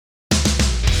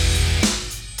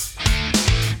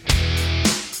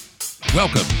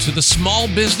Welcome to the Small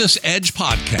Business Edge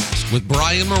podcast with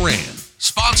Brian Moran,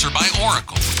 sponsored by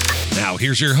Oracle. Now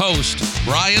here's your host,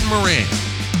 Brian Moran.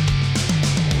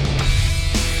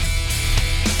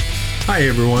 Hi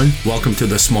everyone, welcome to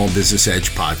the Small Business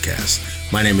Edge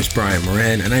podcast. My name is Brian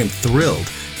Moran and I am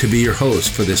thrilled to be your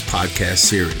host for this podcast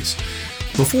series.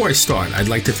 Before I start, I'd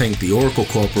like to thank the Oracle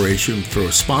Corporation for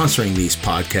sponsoring these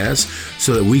podcasts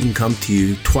so that we can come to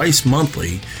you twice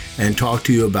monthly and talk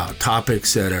to you about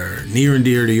topics that are near and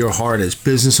dear to your heart as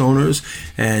business owners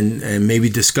and maybe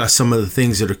discuss some of the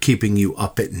things that are keeping you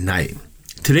up at night.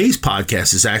 Today's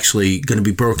podcast is actually going to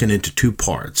be broken into two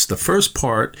parts. The first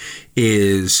part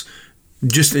is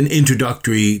just an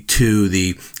introductory to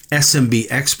the SMB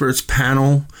Experts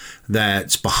panel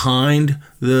that's behind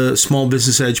the Small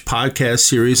Business Edge podcast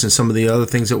series and some of the other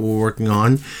things that we're working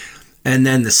on. And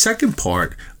then the second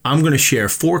part, I'm going to share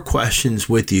 4 questions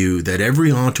with you that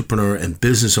every entrepreneur and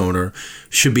business owner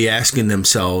should be asking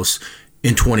themselves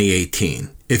in 2018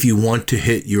 if you want to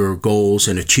hit your goals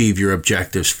and achieve your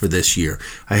objectives for this year.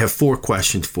 I have 4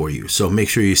 questions for you, so make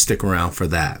sure you stick around for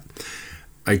that.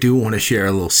 I do want to share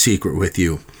a little secret with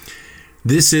you.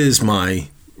 This is my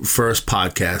first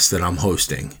podcast that I'm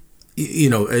hosting.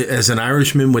 You know, as an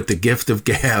Irishman with the gift of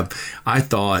gab, I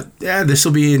thought, this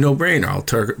will be a no-brainer. I'll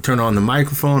turn on the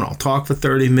microphone. I'll talk for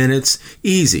 30 minutes.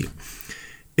 Easy.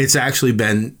 It's actually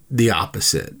been the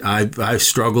opposite. I've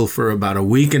struggled for about a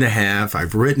week and a half.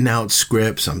 I've written out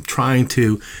scripts. I'm trying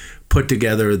to put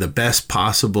together the best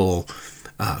possible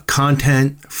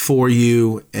content for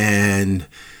you. And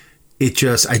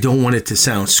I don't want it to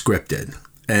sound scripted.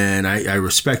 And I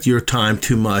respect your time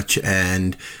too much,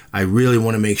 and I really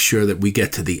want to make sure that we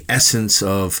get to the essence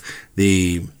of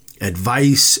the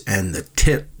advice and the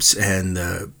tips and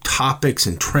the topics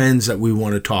and trends that we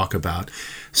want to talk about.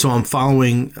 So I'm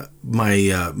following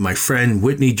my friend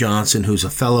Whitney Johnson, who's a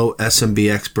fellow SMB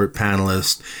Expert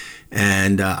panelist,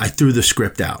 and I threw the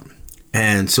script out.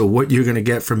 And so what you're going to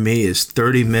get from me is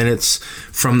 30 minutes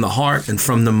from the heart and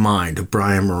from the mind of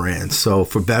Brian Moran. So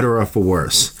for better or for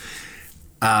worse.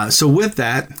 So with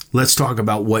that, let's talk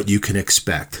about what you can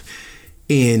expect.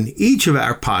 In each of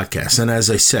our podcasts, and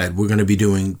as I said, we're going to be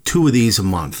doing 2 of these a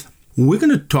month, we're going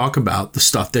to talk about the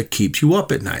stuff that keeps you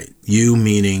up at night. You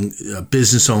meaning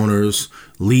business owners,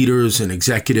 leaders, and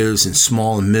executives in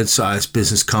small and mid-sized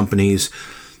business companies.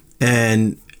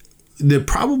 And they're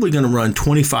probably going to run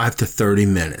 25 to 30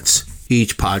 minutes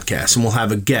each podcast. And we'll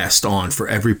have a guest on for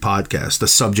every podcast, a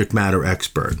subject matter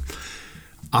expert.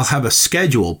 I'll have a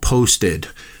schedule posted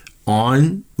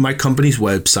on my company's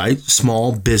website,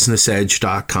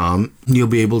 smallbusinessedge.com. You'll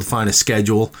be able to find a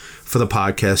schedule for the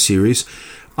podcast series.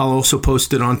 I'll also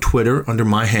post it on Twitter under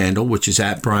my handle, which is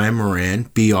at Brian Moran,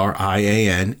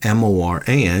 BrianMoran.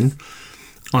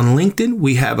 On LinkedIn,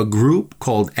 we have a group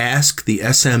called Ask the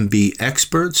SMB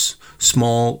Experts,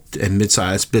 Small and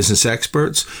Mid-Sized Business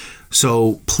Experts.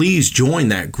 So please join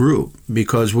that group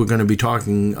because we're going to be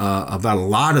talking about a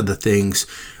lot of the things,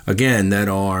 again, that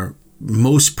are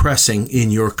most pressing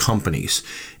in your companies.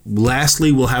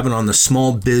 Lastly, we'll have it on the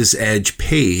Small Biz Edge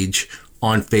page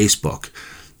on Facebook.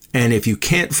 And if you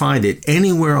can't find it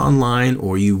anywhere online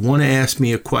or you want to ask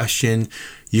me a question,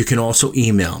 you can also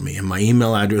email me. And my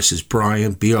email address is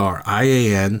Brian,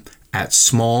 Brian, at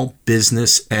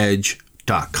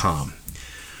smallbusinessedge.com.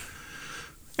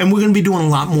 And we're going to be doing a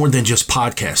lot more than just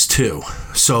podcasts too.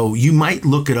 So you might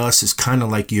look at us as kind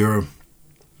of like your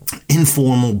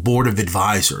informal board of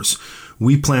advisors.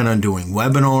 We plan on doing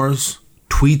webinars,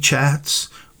 tweet chats,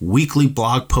 weekly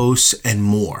blog posts, and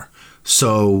more.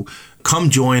 So come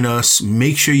join us.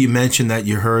 Make sure you mention that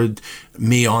you heard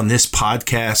me on this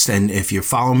podcast. And if you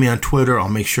follow me on Twitter, I'll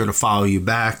make sure to follow you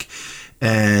back.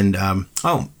 And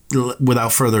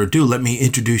without further ado, let me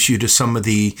introduce you to some of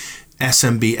the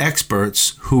SMB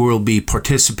experts who will be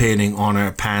participating on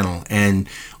our panel and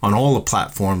on all the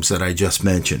platforms that I just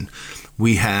mentioned.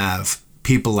 We have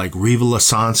people like Reva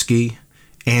Lasansky,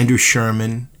 Andrew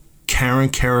Sherman, Karen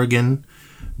Kerrigan,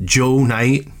 Joe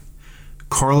Knight,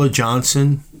 Carla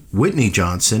Johnson, Whitney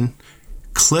Johnson,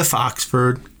 Cliff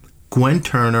Oxford, Gwen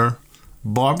Turner,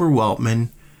 Barbara Weltman,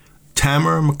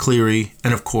 Tamara McCleary,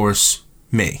 and of course,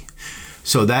 me.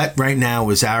 So that right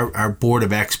now is our board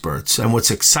of experts. And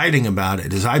what's exciting about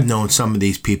it is I've known some of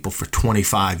these people for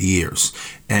 25 years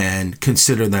and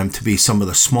consider them to be some of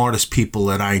the smartest people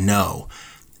that I know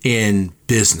in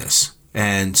business.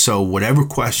 And so whatever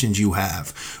questions you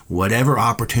have, whatever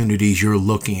opportunities you're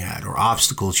looking at or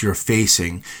obstacles you're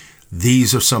facing,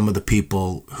 these are some of the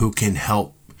people who can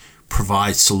help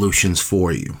provide solutions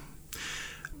for you.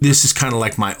 this is kind of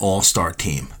like my all-star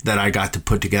team that I got to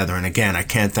put together. And again, I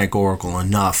can't thank Oracle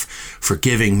enough for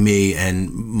giving me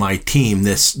and my team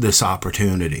this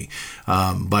opportunity.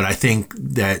 But I think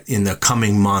that in the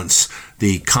coming months,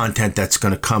 the content that's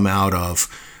going to come out of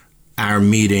our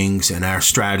meetings and our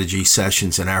strategy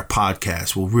sessions and our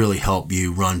podcasts will really help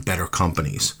you run better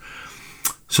companies.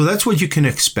 So that's what you can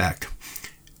expect.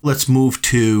 Let's move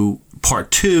to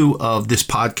part 2 of this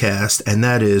podcast, and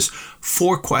that is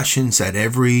 4 questions that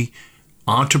every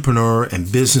entrepreneur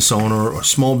and business owner or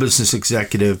small business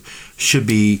executive should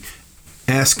be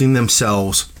asking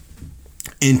themselves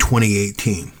in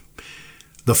 2018.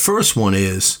 The first one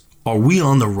is, are we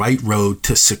on the right road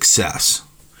to success?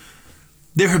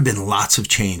 There have been lots of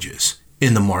changes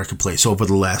in the marketplace over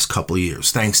the last couple of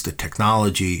years, thanks to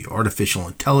technology, artificial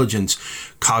intelligence,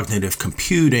 cognitive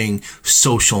computing,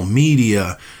 social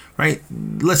media, right?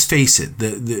 Let's face it,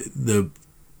 the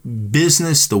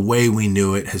business, the way we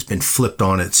knew it, has been flipped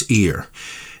on its ear.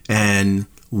 And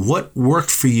what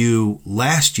worked for you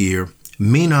last year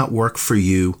may not work for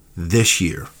you this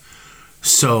year.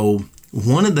 So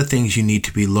one of the things you need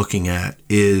to be looking at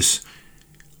is,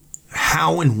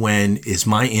 how and when is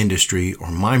my industry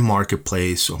or my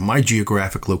marketplace or my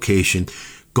geographic location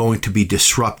going to be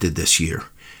disrupted this year?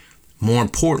 More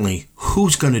importantly,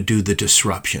 who's going to do the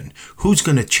disruption? Who's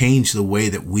going to change the way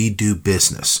that we do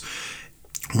business?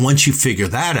 Once you figure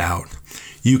that out,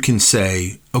 you can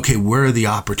say, okay, where are the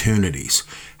opportunities?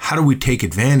 How do we take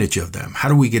advantage of them? How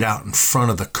do we get out in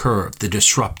front of the curve, the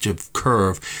disruptive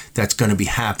curve that's going to be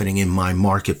happening in my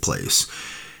marketplace?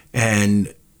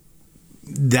 And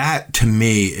that, to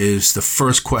me, is the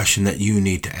first question that you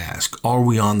need to ask. Are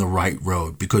we on the right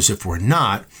road? Because if we're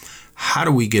not, how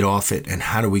do we get off it, and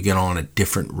how do we get on a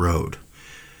different road?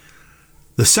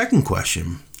 The second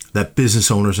question that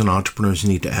business owners and entrepreneurs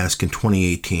need to ask in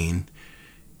 2018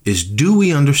 is, do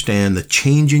we understand the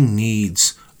changing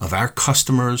needs of our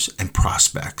customers and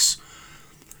prospects?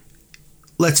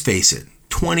 Let's face it,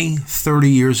 20, 30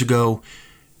 years ago,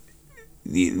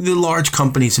 the large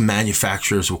companies and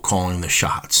manufacturers were calling the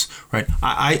shots, right?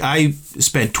 I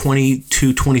spent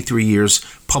 22, 23 years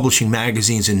publishing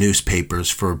magazines and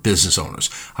newspapers for business owners.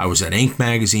 I was at Inc.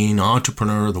 Magazine,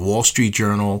 Entrepreneur, the Wall Street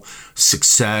Journal,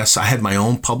 Success. I had my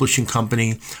own publishing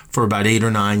company for about 8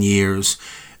 or 9 years.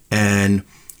 And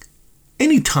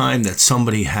any time that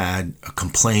somebody had a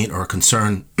complaint or a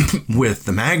concern with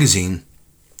the magazine,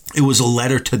 it was a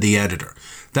letter to the editor.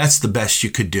 That's the best you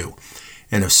could do.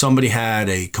 And if somebody had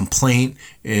a complaint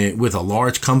with a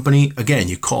large company, again,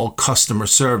 you call customer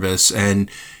service,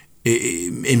 and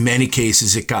in many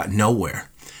cases, it got nowhere.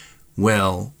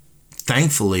 Well,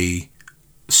 thankfully,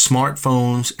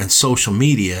 smartphones and social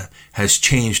media has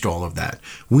changed all of that.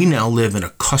 We now live in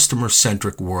a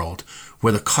customer-centric world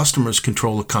where the customers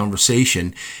control the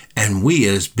conversation, and we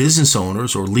as business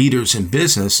owners or leaders in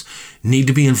business need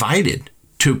to be invited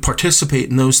to participate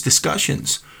in those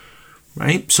discussions.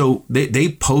 Right? So they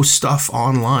post stuff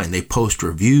online. They post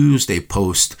reviews, they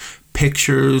post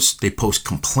pictures, they post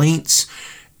complaints.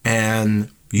 And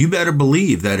you better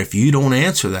believe that if you don't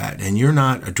answer that and you're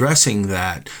not addressing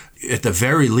that, at the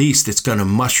very least, it's going to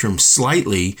mushroom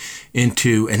slightly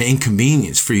into an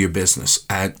inconvenience for your business.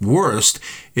 At worst,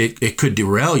 it could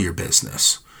derail your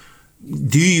business.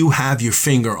 Do you have your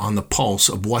finger on the pulse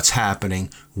of what's happening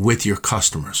with your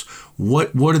customers?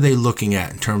 What are they looking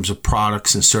at in terms of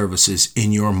products and services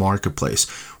in your marketplace?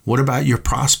 What about your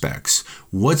prospects?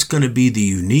 What's going to be the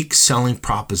unique selling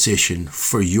proposition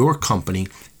for your company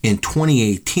in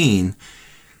 2018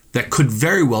 that could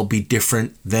very well be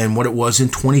different than what it was in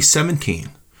 2017?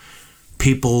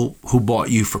 People who bought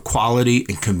you for quality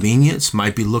and convenience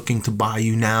might be looking to buy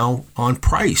you now on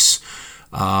price.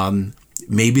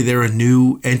 Maybe there are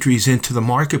new entries into the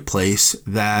marketplace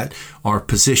that are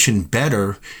positioned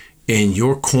better in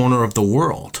your corner of the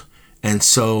world. And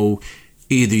so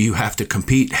either you have to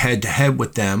compete head to head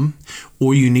with them,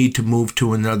 or you need to move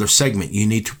to another segment. You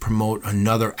need to promote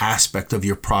another aspect of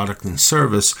your product and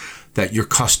service that your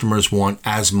customers want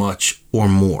as much or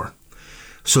more.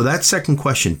 So that second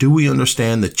question, do we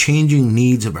understand the changing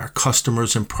needs of our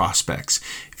customers and prospects?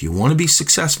 If you want to be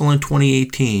successful in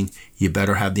 2018, you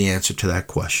better have the answer to that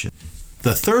question.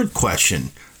 The third question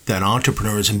that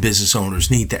entrepreneurs and business owners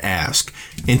need to ask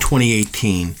in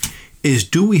 2018 is,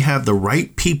 do we have the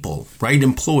right people, right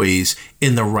employees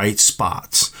in the right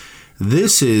spots?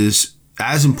 This is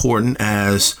as important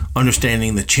as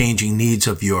understanding the changing needs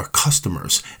of your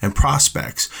customers and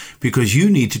prospects, because you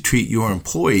need to treat your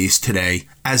employees today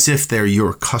as if they're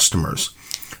your customers.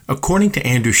 According to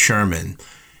Andrew Sherman,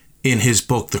 in his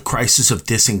book, The Crisis of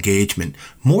Disengagement,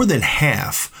 more than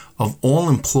half of all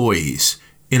employees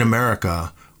in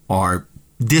America are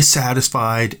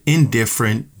dissatisfied,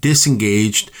 indifferent,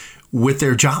 disengaged with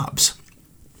their jobs.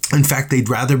 In fact, they'd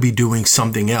rather be doing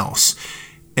something else.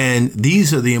 And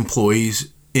these are the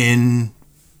employees in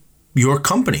your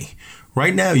company.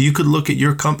 Right now, you could look at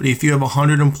your company. If you have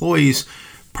 100 employees,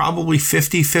 probably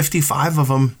 50, 55 of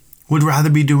them would rather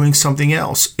be doing something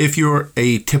else if you're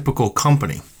a typical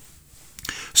company.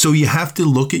 So you have to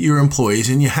look at your employees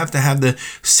and you have to have the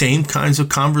same kinds of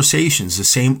conversations, the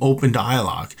same open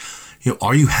dialogue.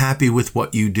 Are you happy with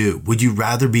what you do? Would you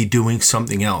rather be doing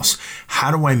something else?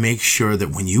 How do I make sure that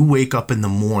when you wake up in the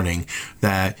morning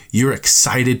that you're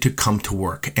excited to come to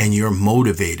work and you're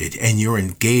motivated and you're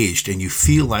engaged and you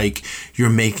feel like you're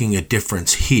making a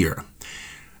difference here?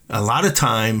 A lot of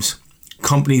times,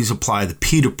 companies apply the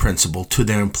Peter principle to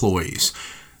their employees.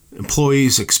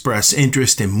 Employees express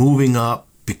interest in moving up,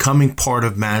 becoming part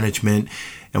of management.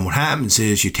 And what happens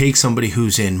is you take somebody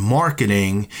who's in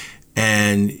marketing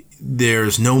and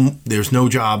there's no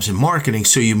jobs in marketing,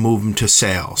 so you move them to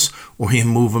sales or you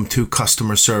move them to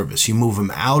customer service. You move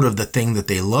them out of the thing that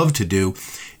they love to do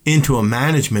into a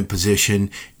management position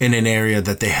in an area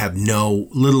that they have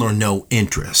little or no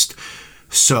interest.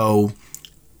 So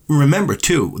remember,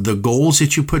 too, the goals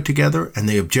that you put together and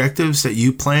the objectives that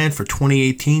you plan for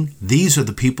 2018, these are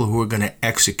the people who are going to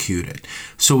execute it.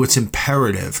 So it's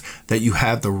imperative that you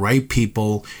have the right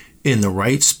people in the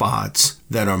right spots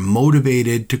that are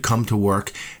motivated to come to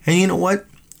work. And you know what?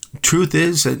 Truth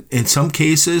is that in some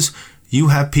cases, you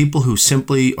have people who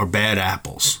simply are bad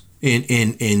apples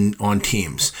on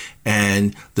teams.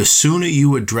 And the sooner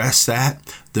you address that,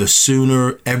 the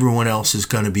sooner everyone else is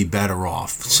going to be better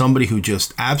off. Somebody who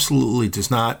just absolutely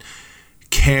does not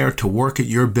care to work at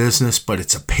your business, but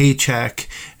it's a paycheck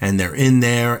and they're in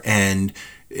there and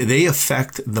they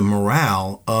affect the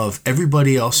morale of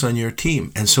everybody else on your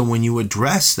team. And so when you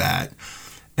address that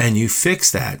and you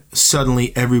fix that,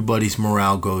 suddenly everybody's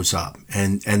morale goes up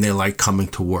and they like coming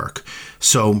to work.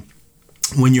 So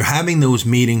when you're having those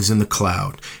meetings in the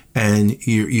cloud and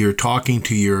you're talking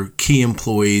to your key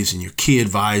employees and your key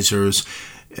advisors,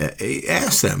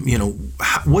 ask them,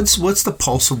 what's the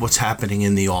pulse of what's happening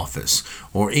in the office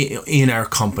or in our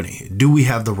company? Do we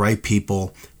have the right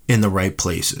people in the right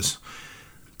places?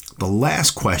 The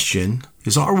last question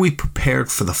is, are we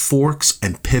prepared for the forks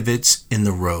and pivots in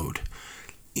the road?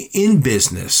 In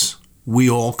business, we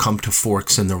all come to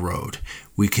forks in the road.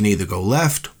 We can either go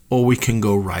left or we can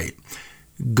go right.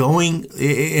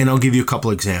 And I'll give you a couple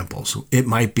examples. It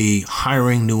might be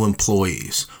hiring new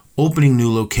employees, opening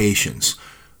new locations,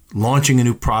 launching a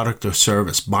new product or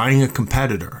service, buying a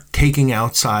competitor, taking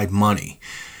outside money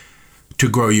to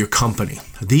grow your company.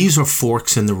 These are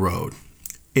forks in the road.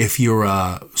 If you're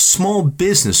a small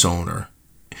business owner,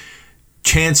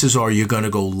 chances are you're going to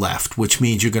go left, which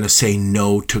means you're going to say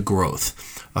no to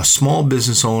growth. A small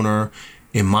business owner,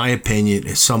 in my opinion,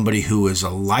 is somebody who is a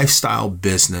lifestyle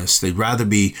business. They'd rather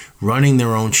be running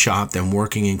their own shop than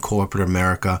working in corporate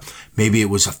America. Maybe it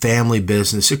was a family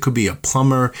business. It could be a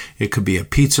plumber. It could be a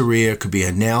pizzeria. It could be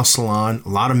a nail salon. A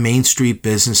lot of Main Street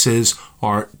businesses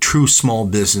are true small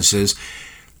businesses.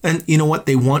 And you know what?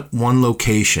 They want one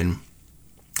location.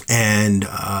 And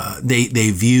they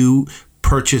view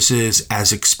purchases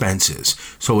as expenses.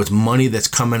 So it's money that's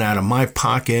coming out of my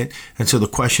pocket. And so the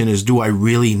question is, do I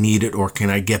really need it or can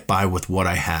I get by with what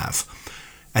I have?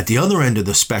 At the other end of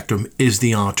the spectrum is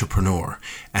the entrepreneur.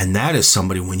 And that is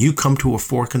somebody, when you come to a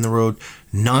fork in the road,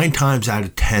 9 times out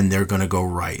of 10, they're going to go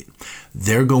right.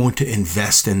 They're going to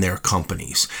invest in their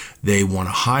companies. They want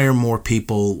to hire more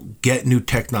people, get new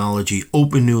technology,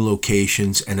 open new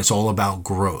locations, and it's all about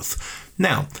growth.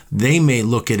 Now, they may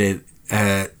look at it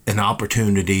at an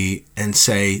opportunity and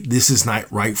say, this is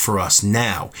not right for us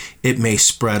now. It may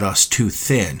spread us too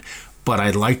thin, but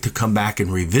I'd like to come back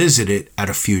and revisit it at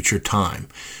a future time.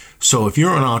 So if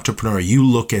you're an entrepreneur, you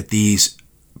look at these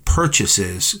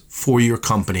purchases for your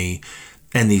company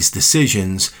and these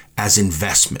decisions as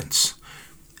investments.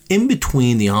 In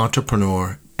between the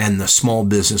entrepreneur and the small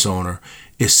business owner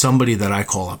is somebody that I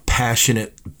call a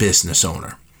passionate business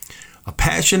owner. A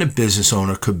passionate business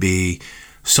owner could be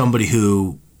somebody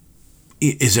who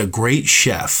is a great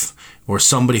chef or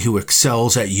somebody who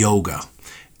excels at yoga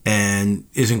and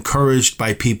is encouraged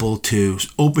by people to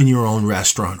open your own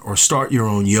restaurant or start your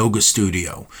own yoga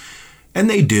studio. And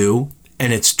they do,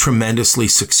 and it's tremendously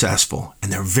successful.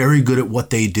 And they're very good at what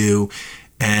they do.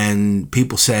 And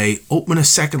people say, open a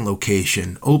second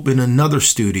location, open another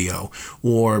studio,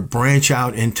 or branch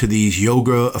out into these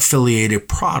yoga affiliated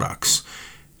products.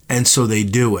 And so they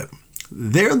do it.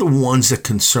 they're the ones that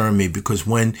concern me, because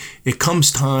when it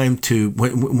comes time to,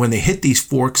 when they hit these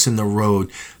forks in the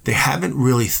road, they haven't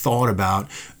really thought about,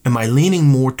 am I leaning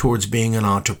more towards being an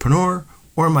entrepreneur,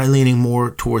 or am I leaning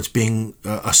more towards being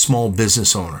a small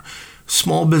business owner?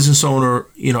 Small business owner,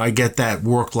 I get that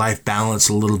work-life balance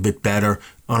a little bit better.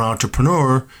 An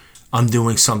entrepreneur, I'm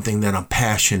doing something that I'm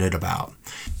passionate about.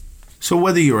 So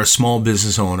whether you're a small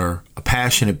business owner, a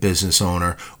passionate business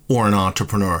owner, or an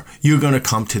entrepreneur, you're going to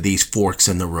come to these forks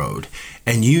in the road,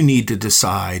 and you need to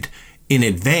decide in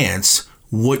advance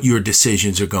what your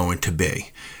decisions are going to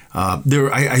be.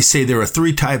 I say there are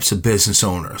three types of business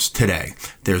owners today.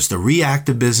 There's the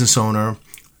reactive business owner,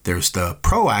 there's the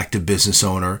proactive business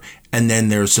owner, and then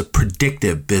there's the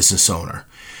predictive business owner.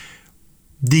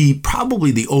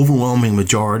 Probably the overwhelming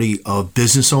majority of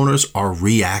business owners are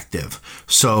reactive.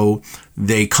 So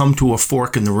they come to a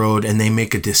fork in the road and they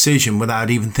make a decision without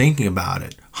even thinking about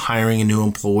it. Hiring a new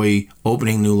employee,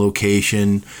 opening a new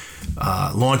location,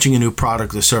 launching a new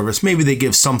product or service. Maybe they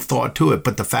give some thought to it,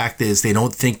 but the fact is they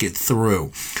don't think it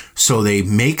through. So they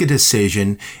make a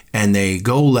decision and they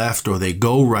go left or they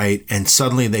go right, and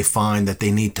suddenly they find that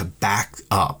they need to back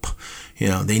up.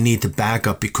 They need to back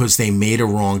up because they made a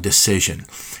wrong decision,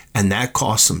 and that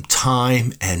costs them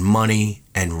time and money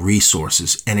and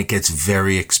resources, and it gets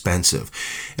very expensive,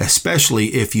 especially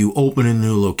if you open a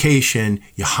new location,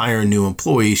 you hire new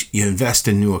employees, you invest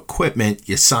in new equipment,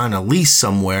 you sign a lease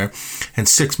somewhere, and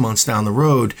 6 months down the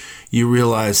road, you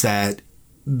realize that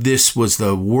this was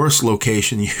the worst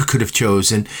location you could have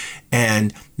chosen,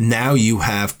 and now you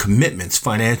have commitments,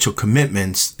 financial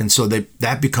commitments, and so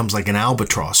that becomes like an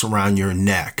albatross around your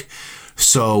neck.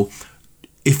 So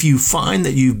if you find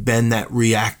that you've been that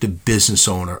reactive business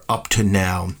owner up to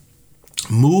now,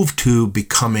 move to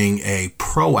becoming a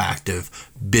proactive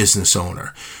business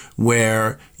owner,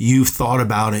 where you've thought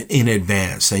about it in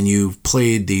advance and you've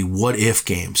played the what if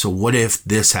game. So what if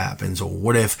this happens, or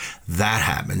what if that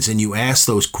happens? And you ask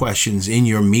those questions in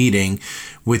your meeting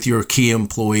with your key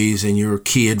employees and your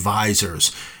key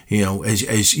advisors.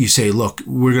 As you say, look,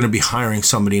 we're going to be hiring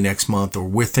somebody next month, or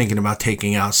we're thinking about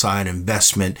taking outside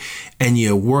investment, and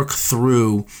you work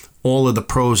through all of the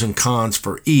pros and cons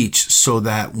for each, so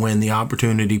that when the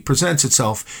opportunity presents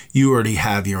itself, you already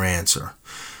have your answer.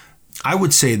 I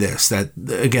would say this, that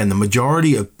again, the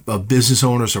majority of business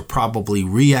owners are probably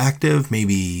reactive,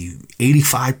 maybe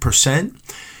 85%.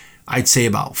 I'd say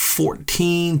about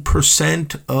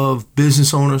 14% of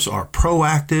business owners are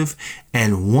proactive,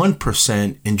 and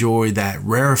 1% enjoy that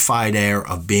rarefied air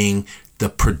of being the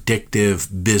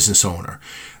predictive business owner,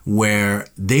 where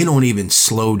they don't even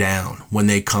slow down when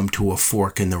they come to a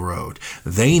fork in the road.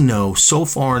 They know so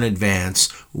far in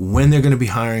advance when they're going to be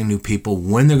hiring new people,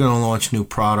 when they're going to launch new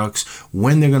products,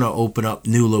 when they're going to open up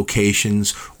new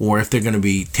locations, or if they're going to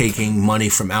be taking money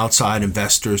from outside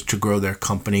investors to grow their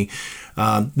company,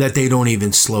 that they don't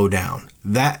even slow down.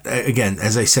 That, again,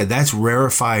 as I said, that's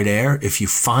rarefied air. If you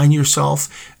find yourself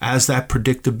as that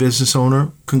predictive business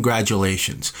owner,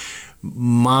 congratulations.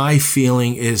 My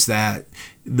feeling is that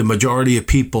the majority of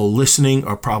people listening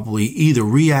are probably either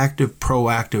reactive,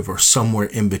 proactive, or somewhere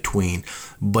in between.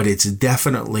 But it's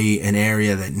definitely an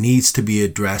area that needs to be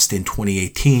addressed in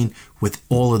 2018 with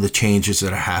all of the changes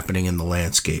that are happening in the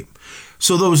landscape.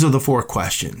 So those are the 4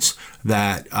 questions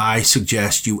that I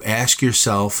suggest you ask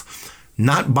yourself,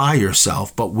 not by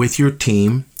yourself, but with your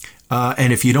team.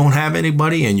 And if you don't have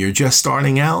anybody and you're just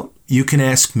starting out, you can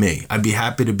ask me. I'd be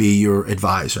happy to be your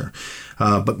advisor.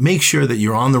 But make sure that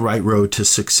you're on the right road to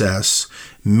success.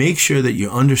 Make sure that you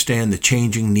understand the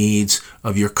changing needs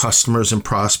of your customers and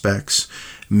prospects.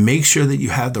 Make sure that you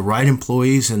have the right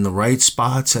employees in the right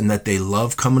spots and that they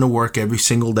love coming to work every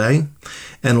single day.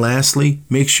 And lastly,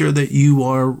 make sure that you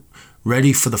are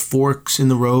ready for the forks in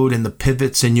the road and the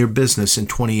pivots in your business in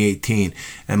 2018.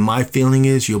 And my feeling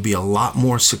is you'll be a lot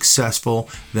more successful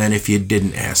than if you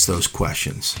didn't ask those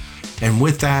questions. And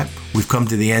with that, we've come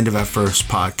to the end of our first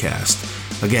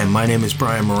podcast. Again, my name is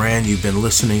Brian Moran. You've been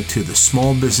listening to the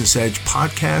Small Business Edge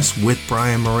podcast with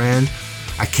Brian Moran.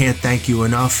 I can't thank you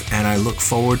enough, and I look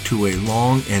forward to a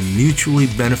long and mutually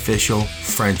beneficial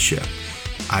friendship.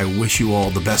 I wish you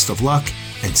all the best of luck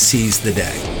and seize the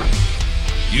day.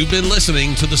 You've been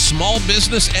listening to the Small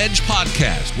Business Edge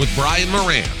podcast with Brian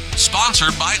Moran,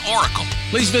 sponsored by Oracle.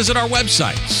 Please visit our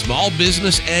website,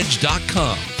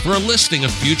 smallbusinessedge.com, for a listing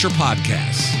of future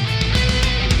podcasts.